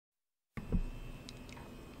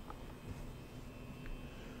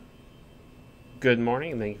Good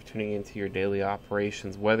morning, and thank you for tuning into your daily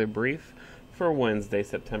operations weather brief for Wednesday,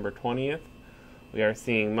 September 20th. We are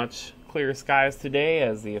seeing much clearer skies today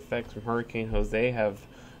as the effects from Hurricane Jose have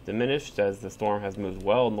diminished as the storm has moved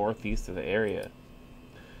well northeast of the area.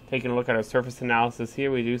 Taking a look at our surface analysis here,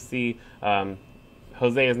 we do see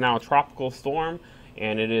Jose is now a tropical storm,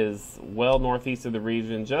 and it is well northeast of the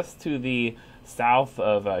region, just to the south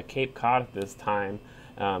of Cape Cod at this time.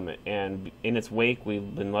 And in its wake,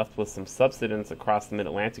 we've been left with some subsidence across the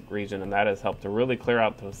mid-Atlantic region, and that has helped to really clear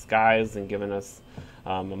out those skies and given us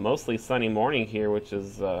a mostly sunny morning here, which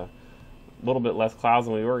is a little bit less clouds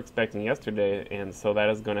than we were expecting yesterday. And so that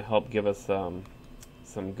is going to help give us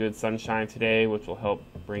some good sunshine today, which will help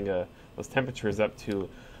bring those temperatures up to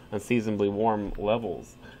unseasonably warm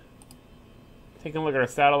levels. Taking a look at our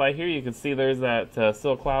satellite here, you can see there's that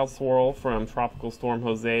still cloud swirl from Tropical Storm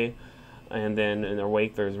Jose. And then in their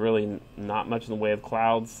wake, there's really not much in the way of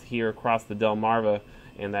clouds here across the Delmarva,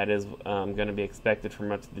 and that is going to be expected for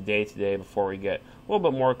much of the day today before we get a little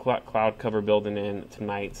bit more cloud cover building in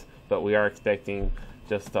tonight. But we are expecting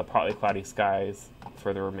just partly cloudy skies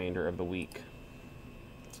for the remainder of the week.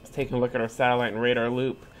 Just taking a look at our satellite and radar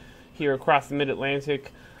loop here across the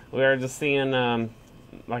mid-Atlantic, we are just seeing,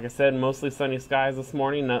 like I said, mostly sunny skies this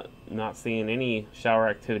morning, not seeing any shower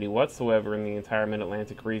activity whatsoever in the entire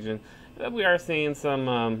mid-Atlantic region. We are seeing some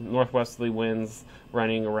northwesterly winds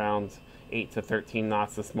running around 8 to 13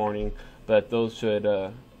 knots this morning, but those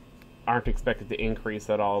aren't expected to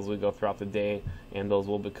increase at all as we go throughout the day, and those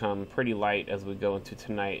will become pretty light as we go into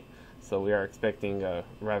tonight. So we are expecting a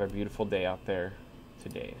rather beautiful day out there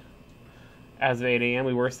today. As of 8 a.m.,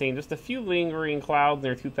 we were seeing just a few lingering clouds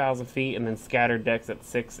near 2,000 feet and then scattered decks at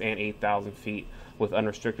 6,000 and 8,000 feet with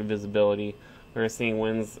unrestricted visibility. We're seeing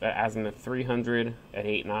winds at azimuth 300 at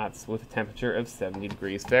 8 knots with a temperature of 70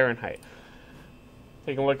 degrees Fahrenheit.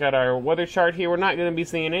 Taking a look at our weather chart here, we're not going to be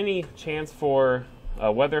seeing any chance for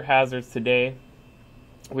weather hazards today.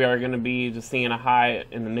 We are going to be just seeing a high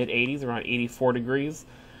in the mid-80s, around 84 degrees.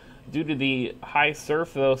 Due to the high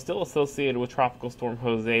surf, though, still associated with Tropical Storm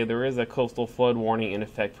Jose, there is a coastal flood warning in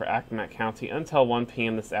effect for Accomack County until 1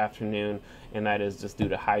 p.m. this afternoon, and that is just due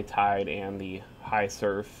to high tide and the high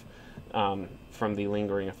surf from the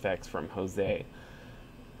lingering effects from Jose.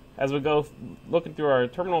 As we go looking through our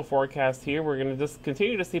terminal forecast here, we're going to just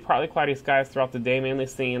continue to see partly cloudy skies throughout the day, mainly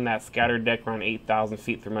seeing that scattered deck around 8,000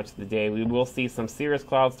 feet through much of the day. We will see some cirrus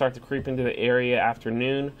clouds start to creep into the area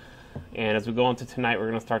afternoon, and as we go into tonight, we're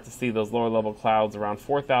going to start to see those lower level clouds around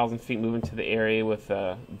 4,000 feet move into the area with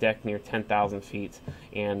a deck near 10,000 feet,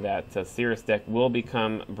 and that cirrus deck will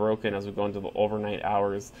become broken as we go into the overnight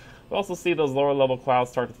hours. We also see those lower level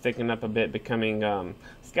clouds start to thicken up a bit, becoming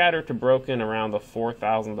scattered to broken around the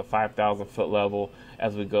 4,000 to 5,000 foot level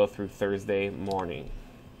as we go through Thursday morning.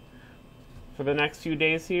 For the next few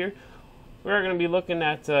days here, we're going to be looking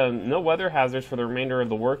at no weather hazards for the remainder of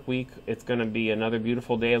the work week. It's going to be another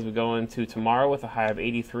beautiful day as we go into tomorrow with a high of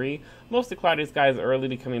 83. Mostly cloudy skies early,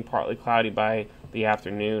 becoming partly cloudy by the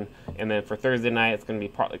afternoon. And then for Thursday night, it's going to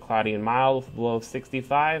be partly cloudy and mild, low of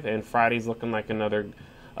 65. And Friday's looking like another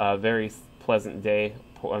very pleasant day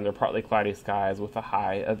under partly cloudy skies with a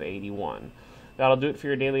high of 81. That'll do it for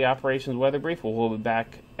your daily operations weather brief. We'll be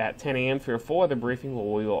back at 10 a.m. for your full weather briefing, where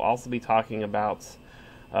we will also be talking about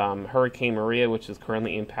Hurricane Maria, which is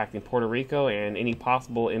currently impacting Puerto Rico, and any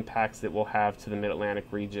possible impacts it will have to the Mid-Atlantic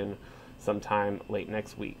region sometime late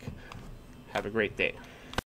next week. Have a great day.